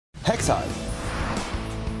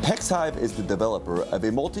Hexhive. Hexhive is the developer of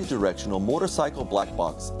a multi-directional motorcycle black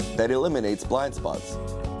box that eliminates blind spots.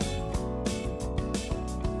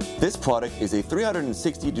 This product is a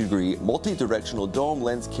 360-degree multi-directional dome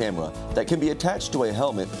lens camera that can be attached to a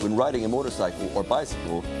helmet when riding a motorcycle or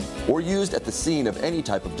bicycle, or used at the scene of any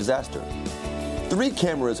type of disaster. 3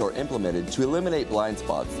 cameras are implemented to eliminate blind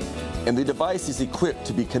spots, and the device is equipped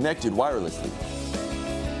to be connected wirelessly.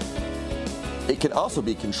 It can also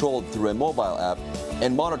be controlled through a mobile app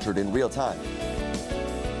and monitored in real time.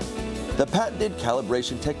 The patented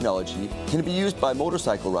calibration technology can be used by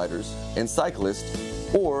motorcycle riders and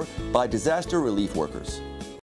cyclists or by disaster relief workers.